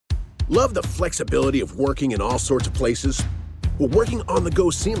Love the flexibility of working in all sorts of places? Well, working on the go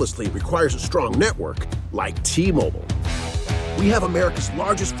seamlessly requires a strong network like T-Mobile. We have America's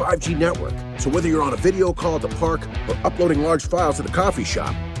largest 5G network, so whether you're on a video call at the park or uploading large files at a coffee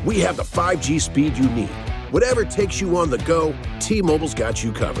shop, we have the 5G speed you need. Whatever takes you on the go, T-Mobile's got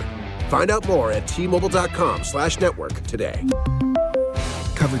you covered. Find out more at T-Mobile.com/network today.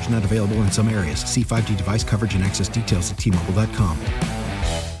 Coverage not available in some areas. See 5G device coverage and access details at T-Mobile.com.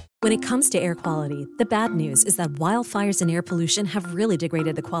 When it comes to air quality, the bad news is that wildfires and air pollution have really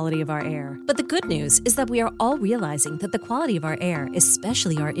degraded the quality of our air. But the good news is that we are all realizing that the quality of our air,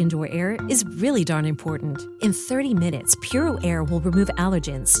 especially our indoor air, is really darn important. In 30 minutes, Puro Air will remove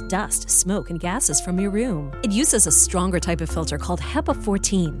allergens, dust, smoke, and gases from your room. It uses a stronger type of filter called HEPA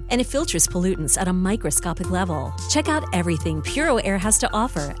 14, and it filters pollutants at a microscopic level. Check out everything Puro Air has to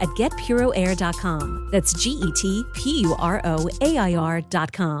offer at getpuroair.com. That's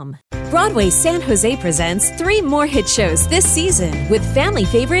GETPUROAIR.com. Broadway San Jose presents 3 more hit shows this season with family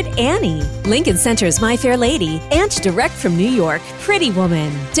favorite Annie, Lincoln Center's My Fair Lady, and direct from New York, Pretty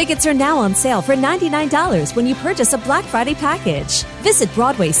Woman. Tickets are now on sale for $99 when you purchase a Black Friday package. Visit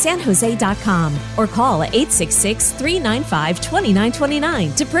BroadwaySanJose.com or call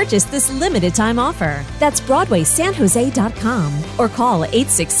 866-395-2929 to purchase this limited time offer. That's BroadwaySanJose.com or call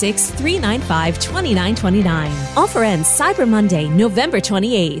 866-395-2929. Offer ends Cyber Monday, November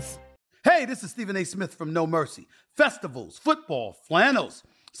 28th. Hey, this is Stephen A. Smith from No Mercy. Festivals, football, flannels.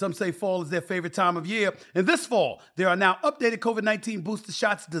 Some say fall is their favorite time of year. And this fall, there are now updated COVID-19 booster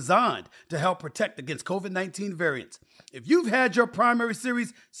shots designed to help protect against COVID-19 variants. If you've had your primary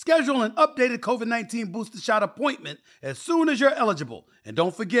series, schedule an updated COVID-19 booster shot appointment as soon as you're eligible. And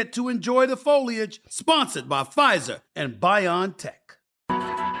don't forget to enjoy the foliage. Sponsored by Pfizer and BioNTech.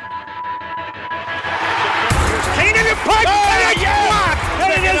 Keenan and Pike, and it's blocked,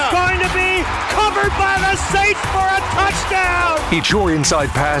 and it is going to be covered by the Saints for a touchdown. It's your inside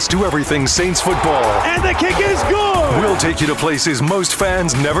pass to everything Saints football. And the kick is good. We'll take you to places most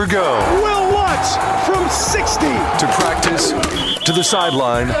fans never go. We'll watch from 60. To practice, to the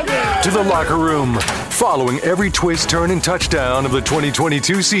sideline, to the locker room, following every twist, turn, and touchdown of the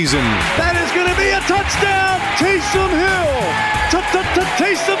 2022 season. That is going to be a touchdown. Taysom Hill.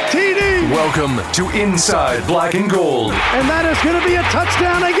 Taysom TD. Welcome to Inside Black and Gold. And that is going to be a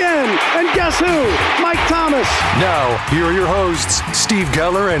touchdown again. And guess who? Mike Thomas. Now, here are your hosts, Steve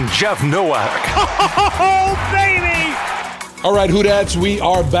Geller and Jeff Nowak. Oh, baby! All right, Hoodads, we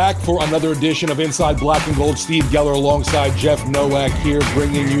are back for another edition of Inside Black and Gold. Steve Geller alongside Jeff Nowak here,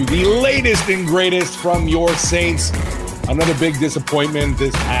 bringing you the latest and greatest from your Saints. Another big disappointment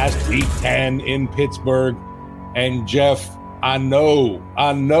this past week 10 in Pittsburgh. And Jeff, I know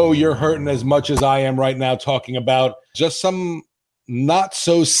you're hurting as much as I am right now talking about just some not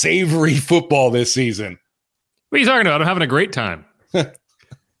so savory football this season. What are you talking about? I'm having a great time.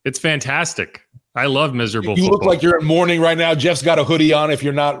 It's fantastic. I love miserable You football. look like you're in mourning right now. Jeff's got a hoodie on. If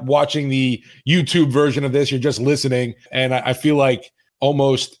you're not watching the YouTube version of this, you're just listening. And I feel like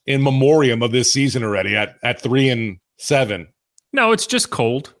almost in memoriam of this season already at 3-7. No, it's just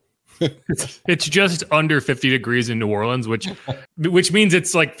cold. It's just under 50 degrees in New Orleans, which means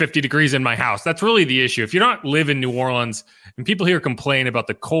it's like 50 degrees in my house. That's really the issue. If you don't live in New Orleans and people here complain about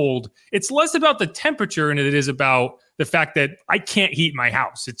the cold, it's less about the temperature and it is about the fact that I can't heat my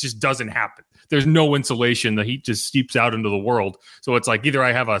house. It just doesn't happen. There's no insulation. The heat just seeps out into the world. So it's like either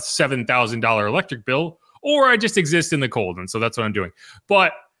I have a $7,000 electric bill or I just exist in the cold. And so that's what I'm doing.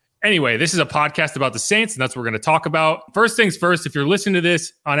 But anyway, this is a podcast about the Saints, and that's what we're going to talk about. First things first, if you're listening to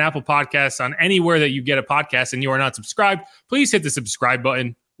this on Apple Podcasts, on anywhere that you get a podcast and you are not subscribed, please hit the subscribe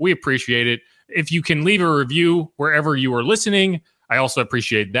button. We appreciate it. If you can leave a review wherever you are listening, I also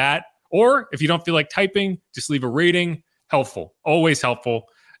appreciate that. Or if you don't feel like typing, just leave a rating. Helpful. Always helpful.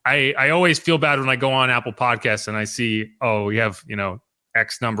 I always feel bad when I go on Apple Podcasts and I see, oh, we have,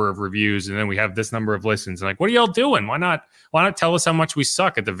 X number of reviews and then we have this number of listens. And like, what are y'all doing? Why not tell us how much we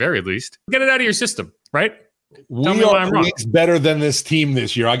suck at the very least? Get it out of your system, right? We are at least better than this team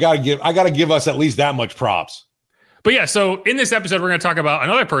this year. I gotta give us at least that much props. But yeah, so in this episode, we're going to talk about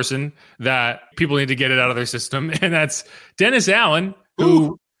another person that people need to get it out of their system, and that's Dennis Allen,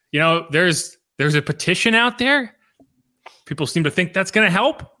 who, there's a petition out there. People seem to think that's going to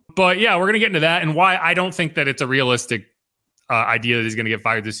help. But yeah, we're going to get into that and why I don't think that it's a realistic idea that he's going to get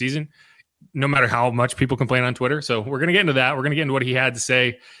fired this season, no matter how much people complain on Twitter. So we're going to get into that. We're going to get into what he had to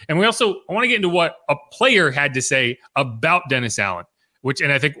say. And I want to get into what a player had to say about Dennis Allen,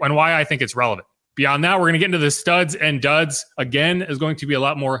 and why I think it's relevant. Beyond that, we're going to get into the studs and duds. Again, is going to be a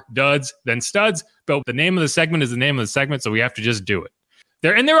lot more duds than studs, but the name of the segment is the name of the segment, so we have to just do it.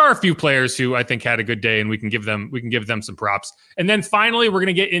 There are a few players who I think had a good day, and we can give them some props. And then finally, we're going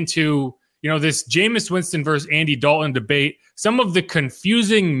to get into this Jameis Winston versus Andy Dalton debate, some of the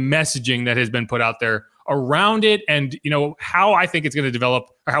confusing messaging that has been put out there around it, and how I think it's going to develop,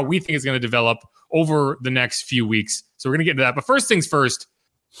 or how we think it's going to develop over the next few weeks. So we're going to get into that. But first things first,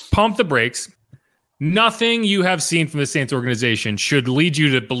 pump the brakes. Nothing you have seen from the Saints organization should lead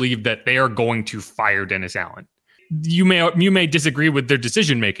you to believe that they are going to fire Dennis Allen. You may disagree with their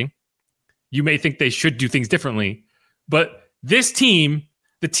decision making. You may think they should do things differently. But this team,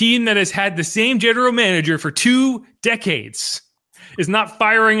 the team that has had the same general manager for 2 decades, is not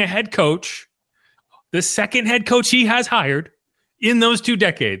firing a head coach, the second head coach he has hired in those 2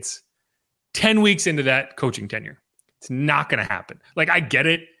 decades, 10 weeks into that coaching tenure. It's not going to happen. Like, I get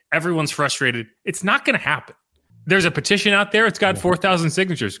it. Everyone's frustrated. It's not going to happen. There's a petition out there. It's got 4,000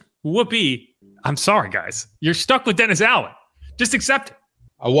 signatures. Whoopee. I'm sorry, guys. You're stuck with Dennis Allen. Just accept it.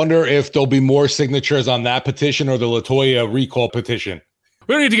 I wonder if there'll be more signatures on that petition or the LaToya recall petition.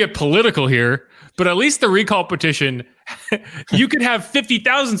 We don't need to get political here, but at least the recall petition, you could have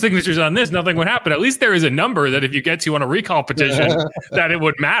 50,000 signatures on this. Nothing would happen. At least there is a number that if you get to on a recall petition, that it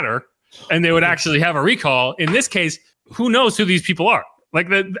would matter and they would actually have a recall. In this case, who knows who these people are? Like,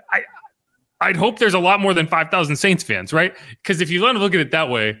 I'd hope there's a lot more than 5,000 Saints fans, right? Because if you want to look at it that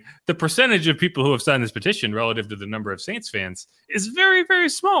way, the percentage of people who have signed this petition relative to the number of Saints fans is very, very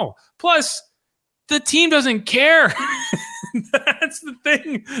small. Plus, the team doesn't care. That's the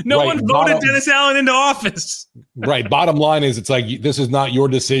thing. No one voted Dennis Allen into office. Right. Bottom line is, it's like, this is not your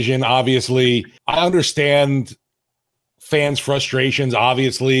decision. Obviously, I understand fans' frustrations.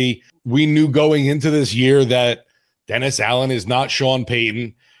 Obviously, we knew going into this year that Dennis Allen is not Sean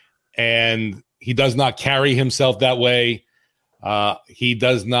Payton, and he does not carry himself that way. He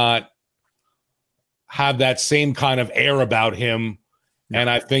does not have that same kind of air about him. And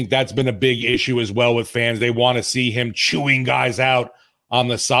I think that's been a big issue as well with fans. They want to see him chewing guys out on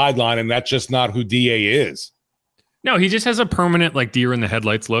the sideline, and that's just not who DA is. No, he just has a permanent, like, deer in the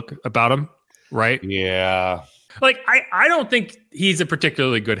headlights look about him, right? Yeah. Like, I don't think he's a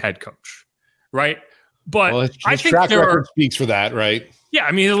particularly good head coach, right? But his I think track record speaks for that, right? Yeah,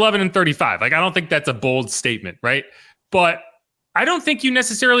 I mean, he's 11-35. Like, I don't think that's a bold statement, right? But I don't think you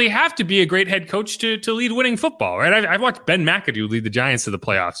necessarily have to be a great head coach to lead winning football, right? I've watched Ben McAdoo lead the Giants to the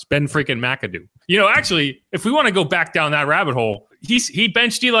playoffs. Ben freaking McAdoo. Actually, if we want to go back down that rabbit hole, he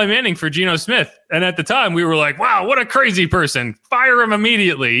benched Eli Manning for Geno Smith. And at the time, we were like, wow, what a crazy person. Fire him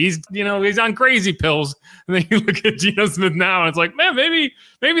immediately. He's on crazy pills. And then you look at Geno Smith now, and it's like, man, maybe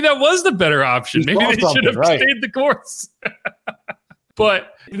that was the better option. Maybe they should have stayed the course.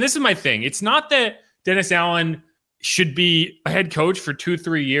 But this is my thing. It's not that Dennis Allen should be a head coach for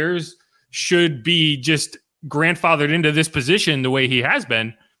 2-3 years, should be just grandfathered into this position the way he has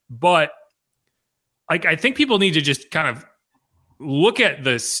been. But I think people need to just kind of look at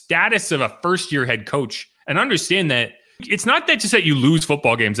the status of a first-year head coach and understand that it's not that just that you lose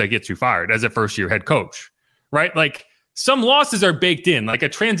football games that gets you fired as a first-year head coach, right? Like, some losses are baked in, like a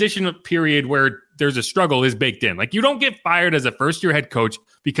transition period where there's a struggle is baked in. Like, you don't get fired as a first-year head coach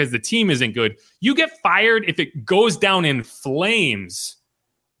because the team isn't good. You get fired if it goes down in flames.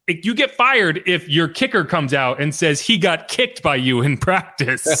 You get fired if your kicker comes out and says he got kicked by you in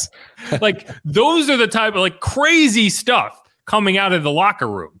practice. Like, those are the type of, like, crazy stuff coming out of the locker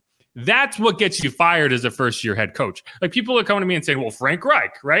room. That's what gets you fired as a first-year head coach. Like, people are coming to me and saying, well, Frank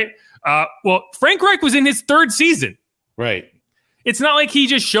Reich, right? Well, Frank Reich was in his 3rd season. Right. It's not like he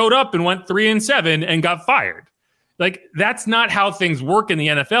just showed up and went 3-7 and got fired. Like, that's not how things work in the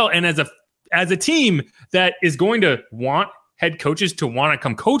NFL. And as a team that is going to want head coaches to want to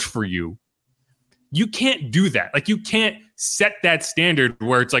come coach for you, you can't do that. Like, you can't set that standard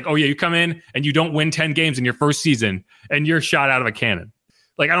where it's like, oh yeah, you come in and you don't win 10 games in your first season and you're shot out of a cannon.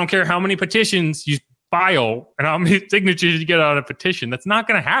 Like, I don't care how many petitions you file and how many signatures you get on a petition. That's not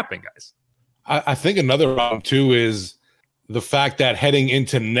going to happen, guys. I think another problem too is the fact that heading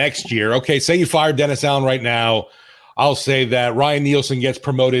into next year, okay, say you fire Dennis Allen right now, I'll say that Ryan Nielsen gets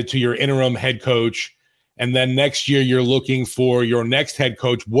promoted to your interim head coach, and then next year you're looking for your next head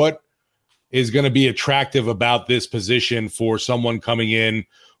coach. What is going to be attractive about this position for someone coming in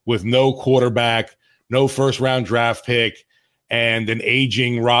with no quarterback, no first-round draft pick, and an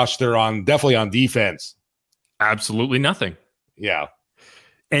aging roster definitely on defense? Absolutely nothing. Yeah.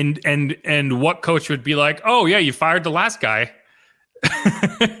 And what coach would be like, oh yeah, you fired the last guy.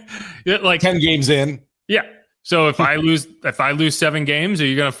 Like 10 games in. Yeah. So if I lose 7 games, are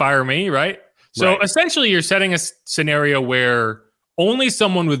you going to fire me? Right. So essentially you're setting a scenario where only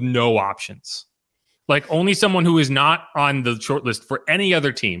someone with no options Like only someone who is not on the short list for any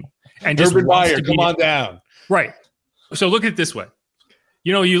other team. And just Urban Meyer, come on down. Right. So look at it this way.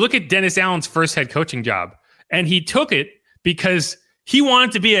 You look at Dennis Allen's first head coaching job, and he took it because he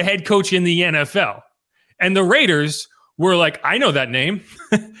wanted to be a head coach in the NFL. And the Raiders were like, I know that name.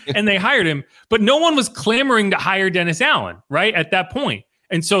 And they hired him. But no one was clamoring to hire Dennis Allen, right, at that point.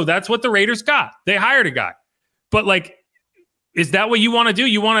 And so that's what the Raiders got. They hired a guy. But like, is that what you want to do?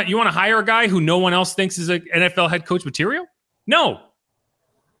 You want to hire a guy who no one else thinks is an NFL head coach material? No.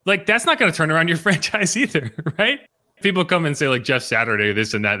 Like, that's not going to turn around your franchise either, right? People come and say like Jeff Saturday,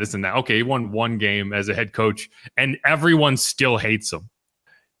 this and that, this and that. Okay, he won one game as a head coach, and everyone still hates him.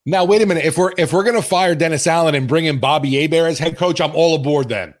 Now, wait a minute. If we're going to fire Dennis Allen and bring in Bobby Hebert as head coach, I'm all aboard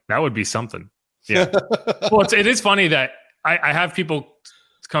then. That would be something. Yeah. Well, it is funny that I have people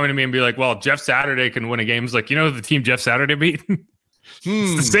coming to me and be like, well, Jeff Saturday can win a game. It's like, the team Jeff Saturday beat?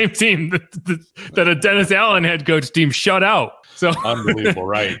 It's the same team that a Dennis Allen head coach team shut out. So unbelievable,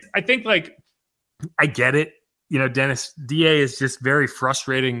 right? I think I get it. Dennis DA is just very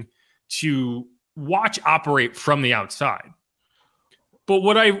frustrating to watch operate from the outside. But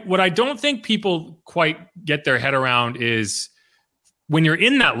what I don't think people quite get their head around is when you're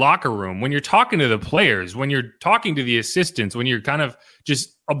in that locker room, when you're talking to the players, when you're talking to the assistants, when you're kind of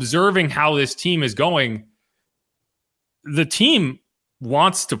just observing how this team is going, the team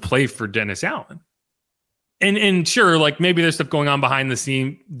wants to play for Dennis Allen. And sure, like maybe there's stuff going on behind the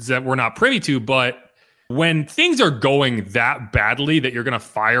scenes that we're not privy to, but when things are going that badly that you're going to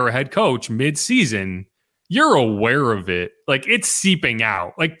fire a head coach mid-season, you're aware of it. Like it's seeping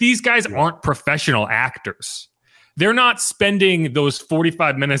out. Like these guys aren't professional actors. They're not spending those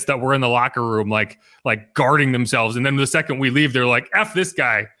 45 minutes that we're in the locker room like guarding themselves. And then the second we leave, they're like, F this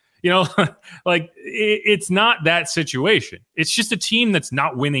guy. It's not that situation. It's just a team that's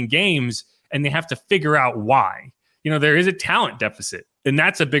not winning games, and they have to figure out why. There is a talent deficit, and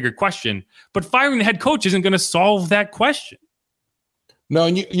that's a bigger question. But firing the head coach isn't going to solve that question. No,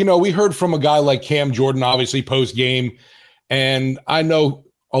 and we heard from a guy like Cam Jordan, obviously post-game, and I know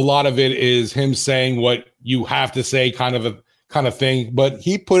a lot of it is him saying what you have to say kind of thing, but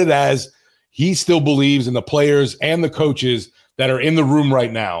he put it as he still believes in the players and the coaches that are in the room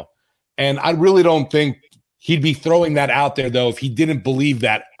right now. And I really don't think he'd be throwing that out there, though, if he didn't believe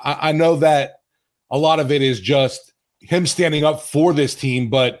that. I know that a lot of it is just him standing up for this team,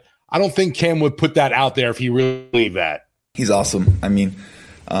 but I don't think Cam would put that out there if he really believed that. He's awesome. I mean,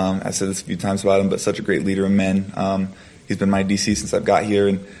 I've said this a few times about him, but such a great leader of men. He's been my DC since I've got here,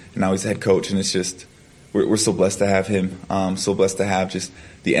 and now he's the head coach, and it's just we're so blessed to have him. So blessed to have just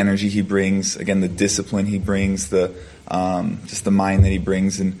the energy he brings, again, the discipline he brings, the just the mind that he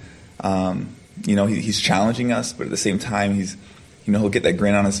brings, and he's challenging us, but at the same time, he'll get that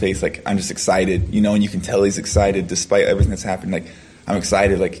grin on his face, like I'm just excited, and you can tell he's excited despite everything that's happened. Like I'm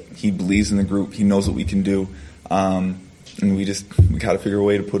excited, like he believes in the group, he knows what we can do, and we got to figure a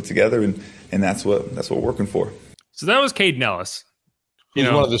way to put it together, and that's what we're working for. So that was Caden Ellis. He's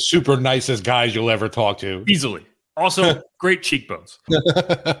one of the super nicest guys you'll ever talk to. Easily. Also, great cheekbones.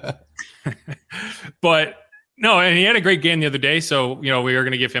 But no, and he had a great game the other day. So, we are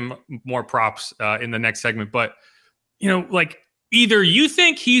going to give him more props in the next segment. But, either you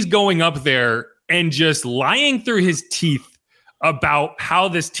think he's going up there and just lying through his teeth about how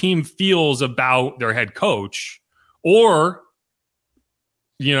this team feels about their head coach, or,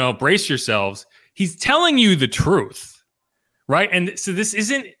 brace yourselves, he's telling you the truth, right? And so this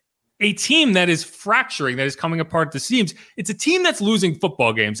isn't a team that is fracturing, that is coming apart at the seams. It's a team that's losing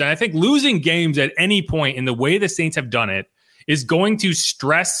football games. And I think losing games at any point in the way the Saints have done it is going to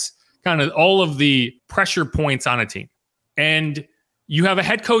stress kind of all of the pressure points on a team. And you have a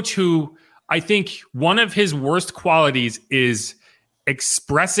head coach who I think one of his worst qualities is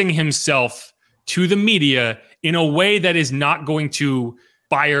expressing himself to the media in a way that is not going to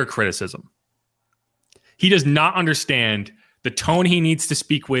fire criticism. He does not understand the tone he needs to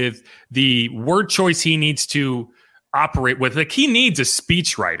speak with, the word choice he needs to operate with. Like he needs a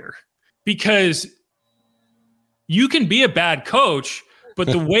speechwriter, because you can be a bad coach, but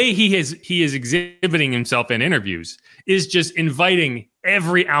the way he is exhibiting himself in interviews is just inviting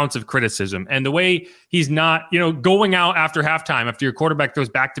every ounce of criticism. And the way he's not, going out after halftime, after your quarterback throws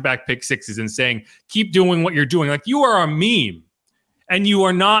back-to-back pick sixes and saying, keep doing what you're doing. Like you are a meme, and you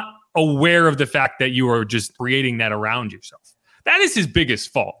are not aware of the fact that you are just creating that around yourself. That is his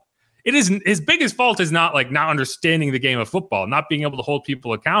biggest fault. It is his biggest fault is not like not understanding the game of football, not being able to hold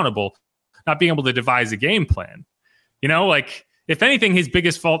people accountable, not being able to devise a game plan. If anything, his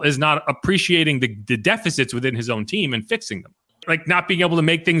biggest fault is not appreciating the deficits within his own team and fixing them. like not being able to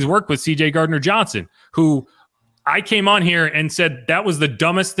make things work with CJ Gardner-Johnson, who I came on here and said that was the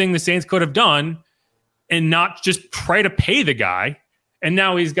dumbest thing the Saints could have done and not just try to pay the guy. And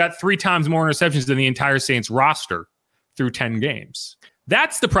now he's got 3 times more interceptions than the entire Saints roster through 10 games.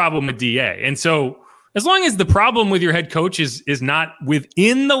 That's the problem with DA. And so as long as the problem with your head coach is not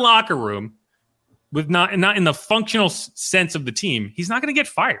within the locker room, with not in the functional sense of the team, he's not going to get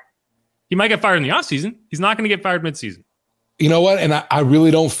fired. He might get fired in the offseason. He's not going to get fired midseason. You know what? And I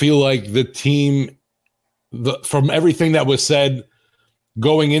really don't feel like the team, from everything that was said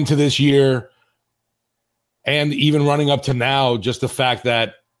going into this year and even running up to now, just the fact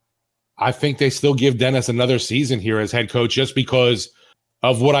that I think they still give Dennis another season here as head coach, just because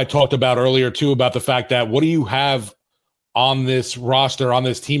of what I talked about earlier too, about the fact that what do you have on this roster, on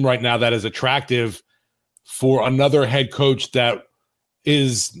this team right now that is attractive for another head coach that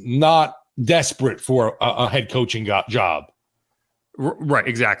is not desperate for a head coaching job? Right,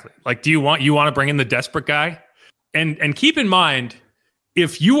 exactly. Like, do you want to bring in the desperate guy? And keep in mind,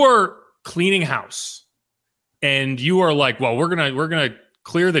 if you are cleaning house and you are like, well, we're gonna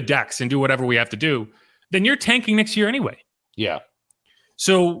clear the decks and do whatever we have to do, then you're tanking next year anyway. Yeah.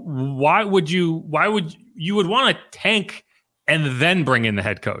 So why would you want to tank and then bring in the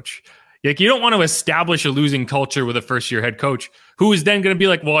head coach? Like, you don't want to establish a losing culture with a first-year head coach who is then going to be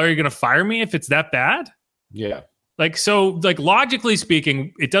like, well, are you going to fire me if it's that bad? Yeah. Like, so, like, logically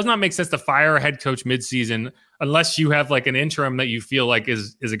speaking, it does not make sense to fire a head coach midseason unless you have like an interim that you feel like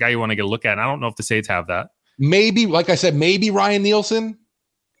is a guy you want to get a look at. And I don't know if the Saints have that. Maybe, like I said, maybe Ryan Nielsen.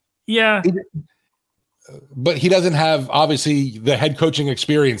 Yeah. But he doesn't have, obviously, the head coaching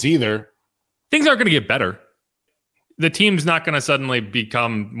experience either. Things aren't going to get better. The team's not going to suddenly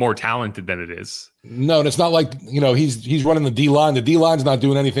become more talented than it is. No, and it's not like, he's running the D-line. The D-line's not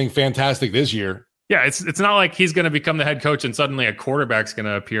doing anything fantastic this year. Yeah, it's not like he's going to become the head coach and suddenly a quarterback's going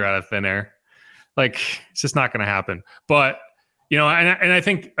to appear out of thin air. Like, it's just not going to happen. But, and I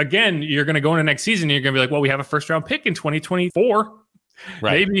think, again, you're going to go into next season and you're going to be like, well, we have a first-round pick in 2024.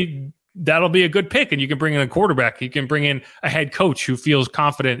 Right. Maybe that'll be a good pick, and you can bring in a quarterback. You can bring in a head coach who feels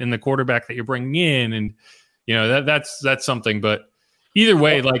confident in the quarterback that you're bringing in, and that's something. But either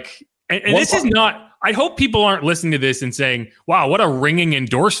way, like, and this is not. I hope people aren't listening to this and saying, "Wow, what a ringing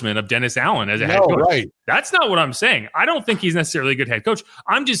endorsement of Dennis Allen as a head coach." Right. That's not what I'm saying. I don't think he's necessarily a good head coach.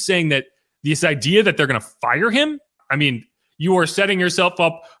 I'm just saying that this idea that they're going to fire him. I mean, you are setting yourself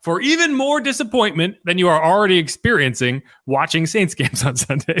up for even more disappointment than you are already experiencing watching Saints games on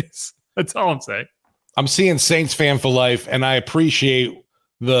Sundays. That's all I'm saying. I'm seeing Saints fan for life, and I appreciate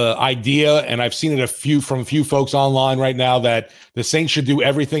the idea, and I've seen it from a few folks online right now that the Saints should do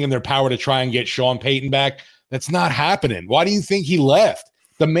everything in their power to try and get Sean Payton back. That's not happening. Why do you think he left?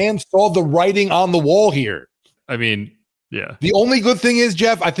 The man saw the writing on the wall here. I mean, yeah. The only good thing is,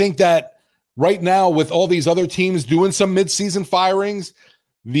 Jeff, I think that right now with all these other teams doing some midseason firings,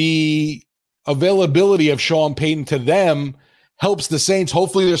 the availability of Sean Payton to them helps the Saints.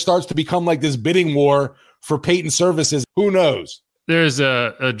 Hopefully there starts to become like this bidding war for Payton services. Who knows? There's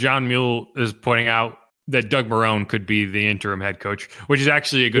a John Mule is pointing out that Doug Marrone could be the interim head coach, which is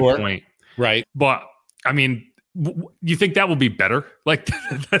actually a good point. Right. But I mean, you think that will be better? Like,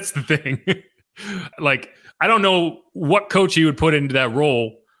 that's the thing. Like, I don't know what coach he would put into that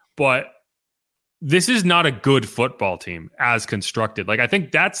role, but this is not a good football team as constructed. Like, I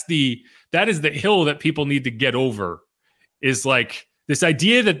think that is the hill that people need to get over, is like this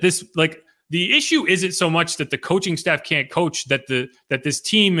idea that this, like, the issue isn't so much that the coaching staff can't coach, that this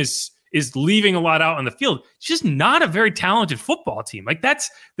team is leaving a lot out on the field. It's just not a very talented football team. Like, there's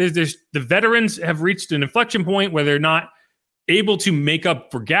the veterans have reached an inflection point where they're not able to make up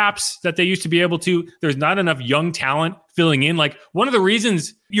for gaps that they used to be able to. There's not enough young talent filling in. Like, one of the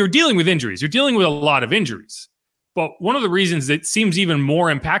reasons you're dealing with injuries, you're dealing with a lot of injuries. But one of the reasons that seems even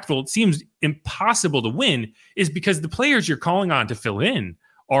more impactful, it seems impossible to win, is because the players you're calling on to fill in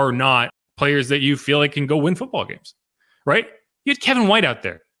are not players that you feel like can go win football games, right? You had Kevin White out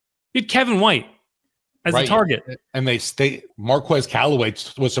there. You had Kevin White as a target. And Marquez Callaway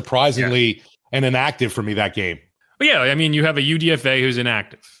was surprisingly and inactive for me that game. But yeah, I mean, you have a UDFA who's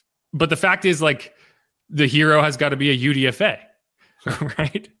inactive. But the fact is, like, the hero has got to be a UDFA,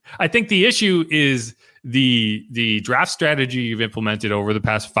 right? I think the issue is the draft strategy you've implemented over the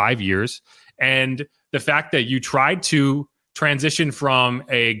past 5 years, and the fact that you tried to transition from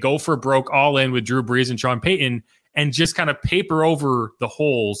a go for broke all in with Drew Brees and Sean Payton and just kind of paper over the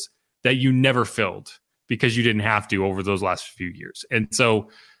holes that you never filled because you didn't have to over those last few years. And so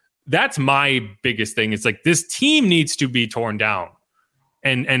that's my biggest thing. It's like, this team needs to be torn down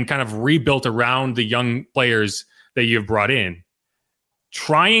and kind of rebuilt around the young players that you've brought in.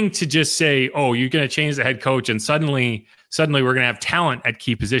 trying to just say, oh, you're going to change the head coach and suddenly we're going to have talent at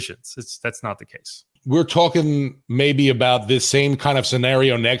key positions. That's not the case. We're talking maybe about this same kind of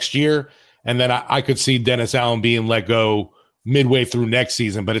scenario next year, and then I could see Dennis Allen being let go midway through next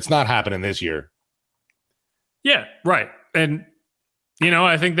season, but it's not happening this year. Yeah, right. And,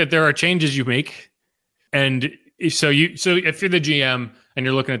 I think that there are changes you make. And so if you're the GM and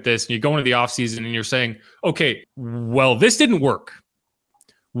you're looking at this and you go into the offseason and you're saying, okay, well, this didn't work.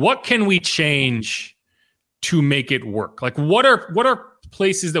 What can we change to make it work? Like, what are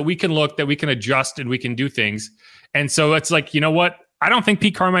places that we can look, that we can adjust, and we can do things? And so it's like, you know what? I don't think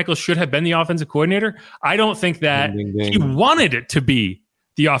Pete Carmichael should have been the offensive coordinator. I don't think that he wanted it to be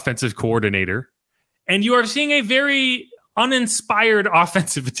the offensive coordinator. And you are seeing a very uninspired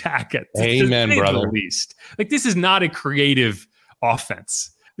offensive attack at Amen, brother. Least. Like, this is not a creative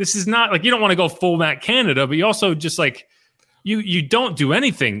offense. This is not like, you don't want to go full Matt Canada, but you also just like, you don't do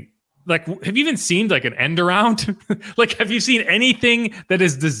anything. Like, have you even seen like an end around? Like, have you seen anything that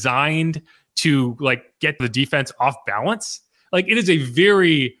is designed to like get the defense off balance? Like, it is a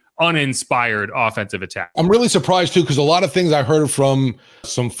very uninspired offensive attack. I'm really surprised too, because a lot of things I heard from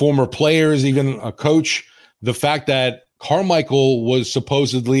some former players, even a coach, the fact that Carmichael was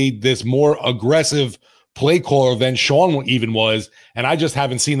supposedly this more aggressive play caller than Sean even was, and I just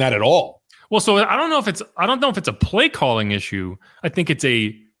haven't seen that at all. Well, so I don't know if it's a play calling issue. I think it's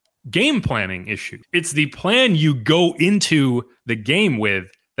a game planning issue. It's the plan you go into the game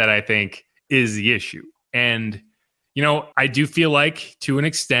with that I think is the issue. And, I do feel like to an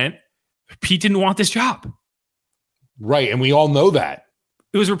extent, Pete didn't want this job. Right. And we all know that.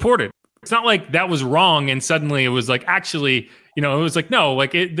 It was reported. It's not like that was wrong. And suddenly it was like, actually, it was like, no,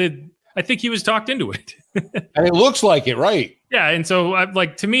 like I think he was talked into it. And it looks like it, right? Yeah. And so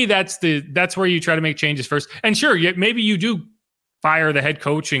to me, that's where you try to make changes first. And sure, maybe you do fire the head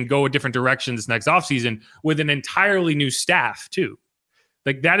coach and go a different direction this next offseason with an entirely new staff too.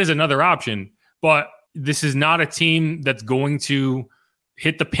 Like, that is another option, but this is not a team that's going to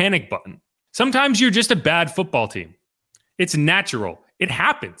hit the panic button. Sometimes you're just a bad football team. It's natural. It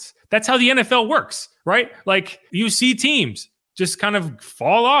happens. That's how the NFL works, right? Like, you see teams just kind of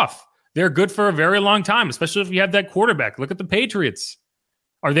fall off. They're good for a very long time, especially if you have that quarterback. Look at the Patriots.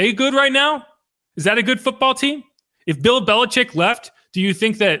 Are they good right now? Is that a good football team? If Bill Belichick left, do you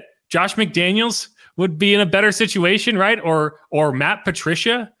think that Josh McDaniels would be in a better situation, right? Or Matt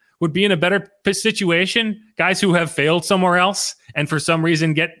Patricia would be in a better situation? Guys who have failed somewhere else and for some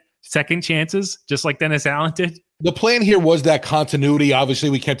reason get second chances, just like Dennis Allen did. The plan here was that continuity. Obviously,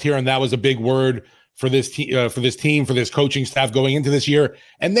 we kept hearing that was a big word for this team, for this coaching staff going into this year.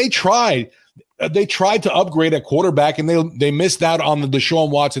 And they tried to upgrade at quarterback, and they missed out on the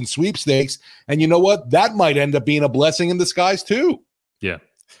Deshaun Watson sweepstakes. And you know what? That might end up being a blessing in disguise too. Yeah.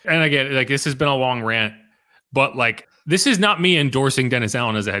 And again, like, this has been a long rant, but like, this is not me endorsing Dennis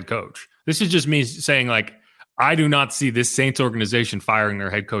Allen as a head coach. This is just me saying, like, I do not see this Saints organization firing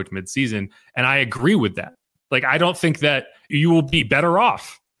their head coach midseason. And I agree with that. Like, I don't think that you will be better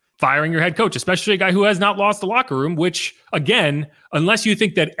off firing your head coach, especially a guy who has not lost the locker room, which, again, unless you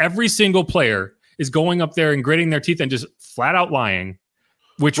think that every single player is going up there and gritting their teeth and just flat out lying,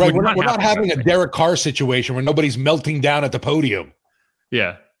 which right, we're not having a Derek Carr situation where nobody's melting down at the podium.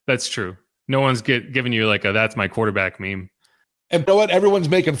 Yeah, that's true. No one's giving you like a "that's my quarterback" meme. And you know what? Everyone's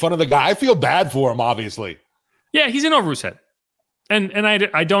making fun of the guy. I feel bad for him, obviously. Yeah, he's in over his head. And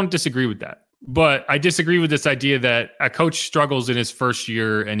I don't disagree with that. But I disagree with this idea that a coach struggles in his first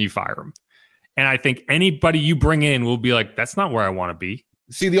year and you fire him. And I think anybody you bring in will be like, that's not where I want to be.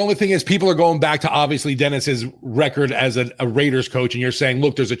 See, the only thing is people are going back to obviously Dennis's record as a Raiders coach. And you're saying,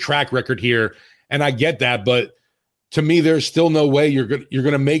 look, there's a track record here. And I get that. But to me, there's still no way you're going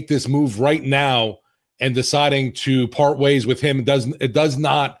to make this move right now and deciding to part ways with him. It does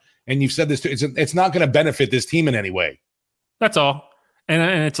not. And you've said this too. It's not going to benefit this team in any way. That's all.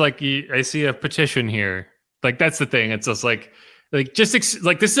 And it's like, I see a petition here. Like, that's the thing. It's just like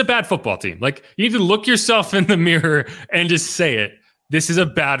this is a bad football team. Like, you need to look yourself in the mirror and just say it. This is a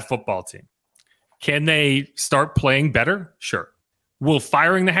bad football team. Can they start playing better? Sure. Will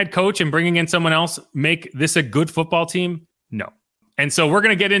firing the head coach and bringing in someone else make this a good football team? No. And so we're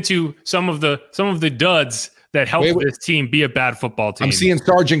going to get into some of the duds that help this team be a bad football team. I'm seeing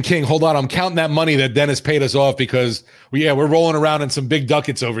Sergeant King. Hold on. I'm counting that money that Dennis paid us off because, we're rolling around in some big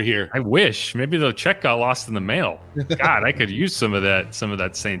ducats over here. I wish. Maybe the check got lost in the mail. God, I could use some of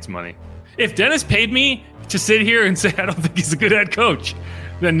that Saints money. If Dennis paid me to sit here and say, I don't think he's a good head coach,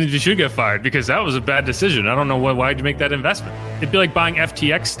 then you should get fired because that was a bad decision. I don't know why'd you make that investment. It'd be like buying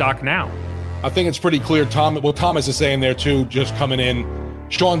FTX stock now. I think it's pretty clear, Tom. What Thomas is saying there, too, just coming in.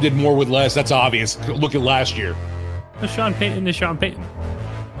 Sean did more with less. That's obvious. Look at last year. Sean Payton is Sean Payton.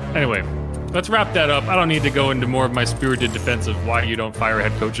 Anyway, let's wrap that up. I don't need to go into more of my spirited defense of why you don't fire a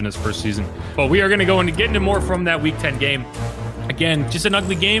head coach in his first season. But we are going to go into get into more from that Week 10 game. Again, just an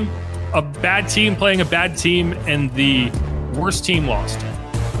ugly game. A bad team playing a bad team, and the worst team lost.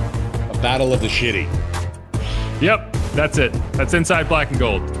 A battle of the shitty. Yep, that's it. That's Inside Black and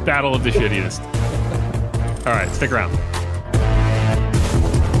Gold. Battle of the shittiest. All right, stick around.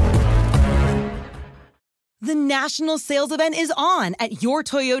 The national sales event is on at your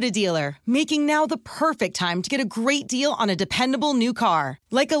Toyota dealer, making now the perfect time to get a great deal on a dependable new car.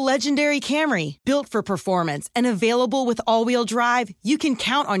 Like a legendary Camry, built for performance and available with all-wheel drive, you can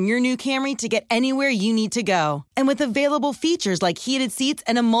count on your new Camry to get anywhere you need to go. And with available features like heated seats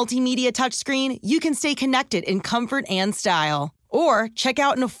and a multimedia touchscreen, you can stay connected in comfort and style. Or check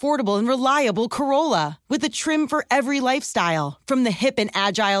out an affordable and reliable Corolla with a trim for every lifestyle. From the hip and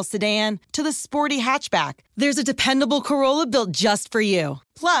agile sedan to the sporty hatchback, there's a dependable Corolla built just for you.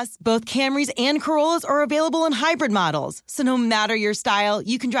 Plus, both Camrys and Corollas are available in hybrid models, so no matter your style,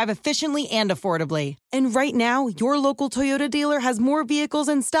 you can drive efficiently and affordably. And right now, your local Toyota dealer has more vehicles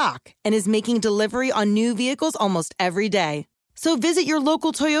in stock and is making delivery on new vehicles almost every day. So visit your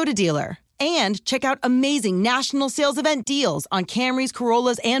local Toyota dealer. And check out amazing national sales event deals on Camrys,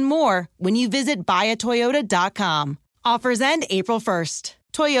 Corollas, and more when you visit buyatoyota.com. Offers end April 1st.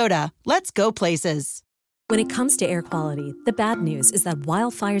 Toyota, let's go places. When it comes to air quality, the bad news is that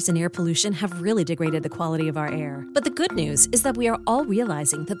wildfires and air pollution have really degraded the quality of our air. But the good news is that we are all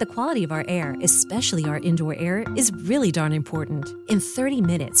realizing that the quality of our air, especially our indoor air, is really darn important. In 30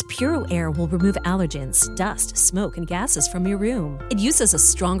 minutes, Puro Air will remove allergens, dust, smoke, and gases from your room. It uses a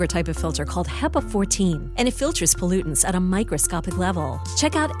stronger type of filter called HEPA 14, and it filters pollutants at a microscopic level.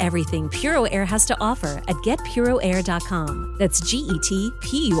 Check out everything Puro Air has to offer at getpuroair.com. That's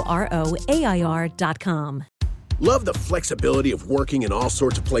GetPuroAir.com. Love the flexibility of working in all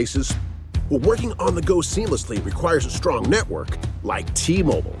sorts of places? Well, working on the go seamlessly requires a strong network like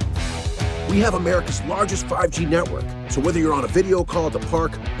T-Mobile. We have America's largest 5G network, so whether you're on a video call at the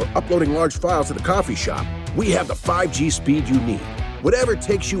park or uploading large files at a coffee shop, we have the 5G speed you need. Whatever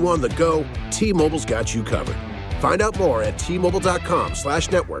takes you on the go, T-Mobile's got you covered. Find out more at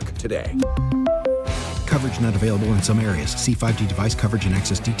T-Mobile.com/network today. Coverage not available in some areas. See 5G device coverage and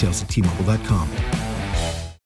access details at T-Mobile.com.